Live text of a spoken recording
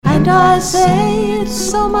And I say it's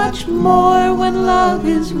so much more when love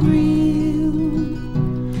is real.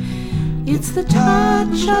 It's the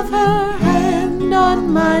touch of her hand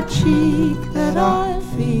on my cheek that I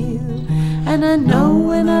feel, and I know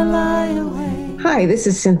when I lie awake. Hi, this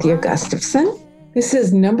is Cynthia Gustafson. This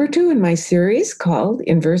is number 2 in my series called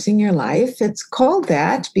Inversing Your Life. It's called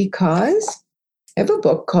that because I have a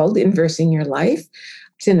book called Inversing Your Life.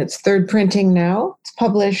 It's in its 3rd printing now. It's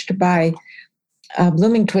published by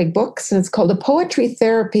Blooming Twig Books, and it's called a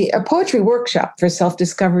poetry workshop for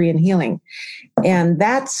self-discovery and healing. And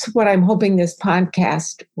that's what I'm hoping this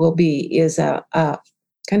podcast will be, is a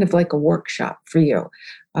kind of like a workshop for you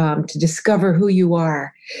to discover who you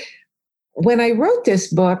are. When I wrote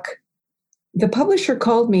this book, the publisher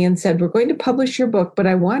called me and said, we're going to publish your book, but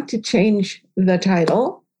I want to change the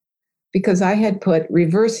title because I had put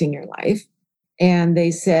Reversing Your Life. And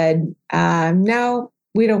they said, no,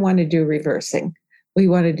 we don't want to do reversing. We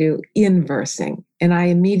want to do inversing. And I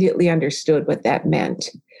immediately understood what that meant.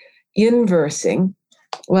 Inversing,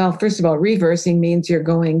 well, first of all, reversing means you're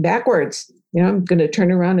going backwards. You know, I'm going to turn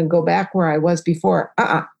around and go back where I was before.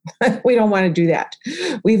 We don't want to do that.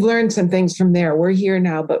 We've learned some things from there. We're here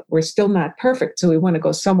now, but we're still not perfect. So we want to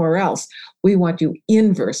go somewhere else. We want to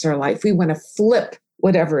inverse our life. We want to flip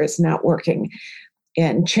whatever is not working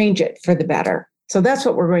and change it for the better. So that's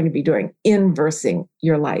what we're going to be doing, inversing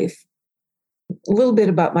your life. A little bit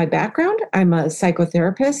about my background. I'm a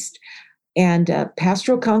psychotherapist and a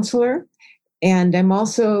pastoral counselor, and I'm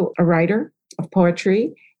also a writer of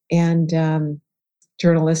poetry and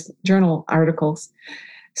journal articles.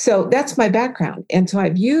 So that's my background. And so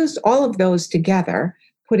I've used all of those together,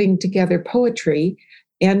 putting together poetry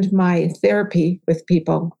and my therapy with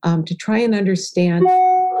people to try and understand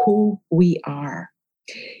who we are.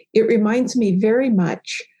 It reminds me very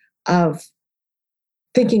much of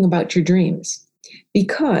thinking about your dreams,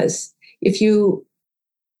 because if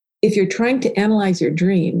you're trying to analyze your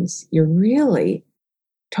dreams, you're really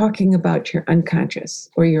talking about your unconscious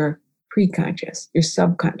or your preconscious, your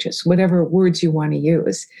subconscious, whatever words you want to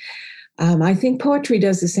use. I think poetry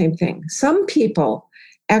does the same thing. Some people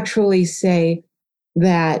actually say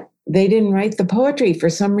that they didn't write the poetry. For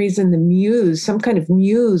some reason, the muse, some kind of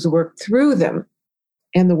muse worked through them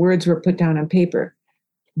and the words were put down on paper.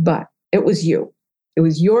 But it was you. It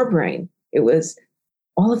was your brain. It was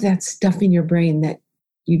all of that stuff in your brain that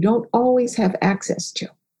you don't always have access to,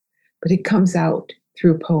 but it comes out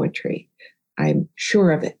through poetry. I'm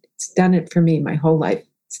sure of it. It's done it for me my whole life.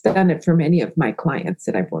 It's done it for many of my clients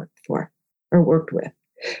that I've worked for or worked with.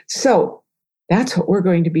 So that's what we're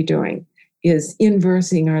going to be doing, is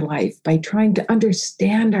inversing our life by trying to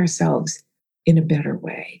understand ourselves in a better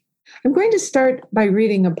way. I'm going to start by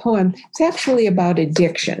reading a poem. It's actually about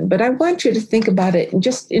addiction, but I want you to think about it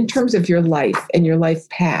just in terms of your life and your life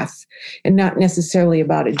path, and not necessarily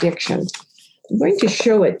about addiction. I'm going to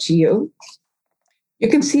show it to you. You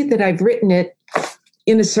can see that I've written it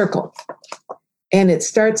in a circle, and it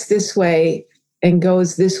starts this way and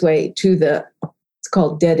goes this way to it's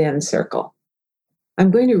called dead end circle. I'm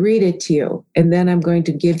going to read it to you, and then I'm going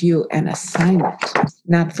to give you an assignment,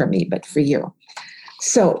 not for me, but for you.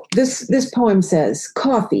 So this poem says,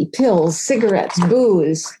 coffee, pills, cigarettes,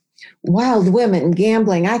 booze, wild women,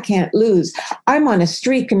 gambling, I can't lose. I'm on a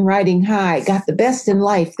streak and riding high, got the best in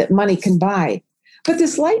life that money can buy. But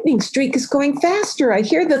this lightning streak is going faster. I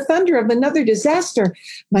hear the thunder of another disaster.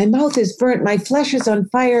 My mouth is burnt, my flesh is on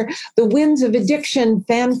fire. The winds of addiction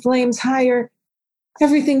fan flames higher.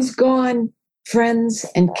 Everything's gone, friends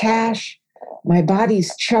and cash. My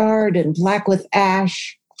body's charred and black with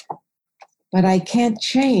ash. But I can't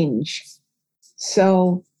change,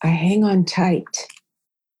 so I hang on tight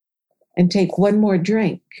and take one more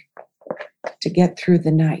drink to get through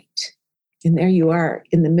the night. And there you are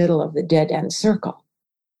in the middle of the dead end circle.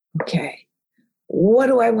 Okay, what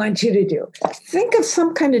do I want you to do? Think of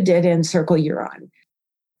some kind of dead end circle you're on.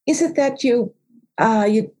 Is it that you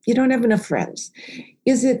don't have enough friends?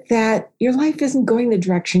 Is it that your life isn't going the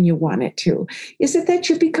direction you want it to? Is it that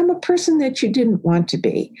you become a person that you didn't want to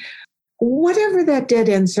be? Whatever that dead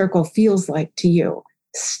end circle feels like to you,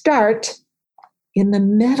 start in the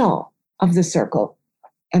middle of the circle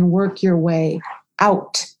and work your way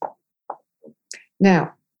out.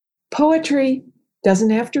 Now, poetry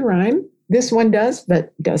doesn't have to rhyme. This one does,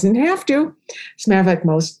 but doesn't have to. As a matter of fact,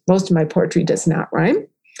 most of my poetry does not rhyme.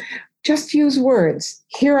 Just use words.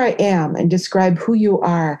 Here I am, and describe who you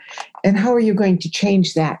are and how are you going to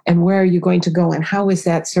change that and where are you going to go and how is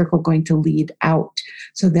that circle going to lead out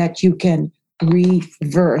so that you can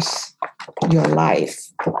reverse your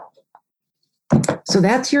life. So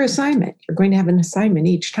that's your assignment. You're going to have an assignment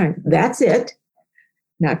each time. That's it.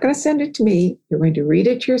 Not going to send it to me. You're going to read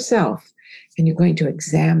it yourself, and you're going to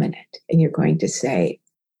examine it, and you're going to say,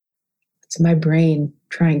 what's my brain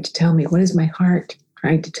trying to tell me? What is my heart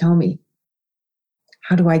trying to tell me?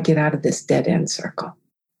 How do I get out of this dead end circle?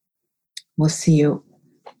 We'll see you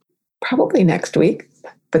probably next week,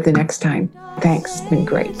 but the next time. Thanks. It's been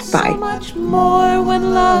great. Bye. So much more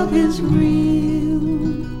when love is real.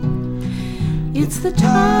 It's the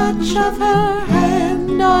touch of her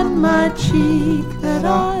hand on my cheek that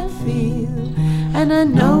I feel. And I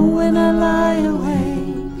know when I lie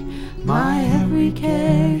awake, my every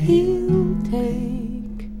care he'll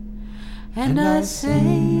take. And I say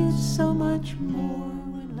it's so much more.